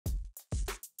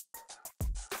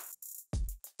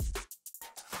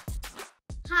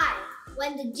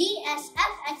When the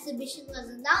GSF exhibition was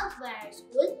announced by our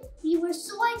school, we were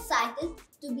so excited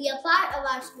to be a part of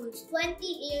our school's 20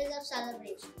 years of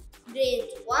celebration.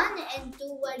 Grades 1 and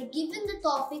 2 were given the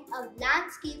topic of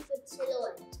landscape with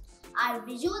silhouettes. Our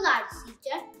visual arts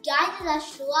teacher guided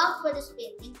us throughout for this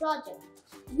painting project.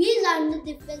 We learned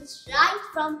the difference right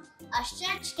from a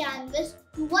stretched canvas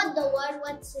to what the word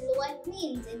 "what silhouette"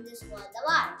 means in this world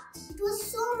of art. It was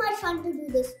so much fun to do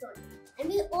this project, and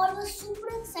we all were super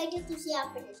excited to see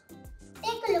our finished.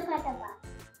 Take a look at our back.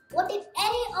 What if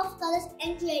any of colors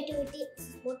and creativity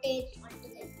is portrayed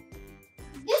onto them?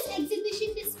 This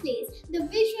exhibition displays the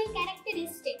visual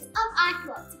characteristics of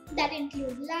artworks that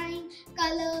include line,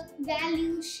 color,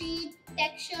 value, shape,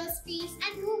 texture, space,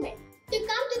 and movement. To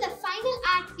come to the final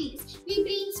art piece, we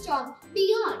brainstormed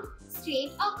beyond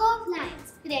straight or curved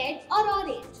lines, red or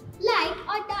orange, light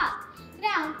or dark,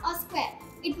 round or square.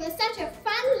 It was such a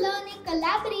fun learning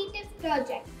collaborative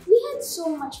project. We had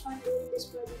so much fun doing this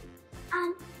project,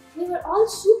 and we were all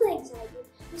super excited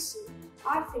to see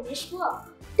our finished work.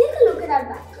 Take a look at our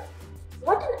background.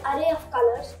 What an array of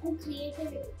colors and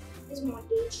creativity is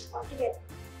montaged all together.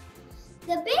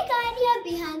 The big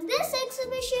idea behind this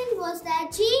exhibition was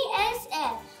that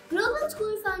GSF, Global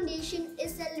School Foundation,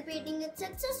 is celebrating its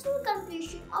successful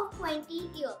completion of 20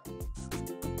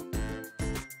 years.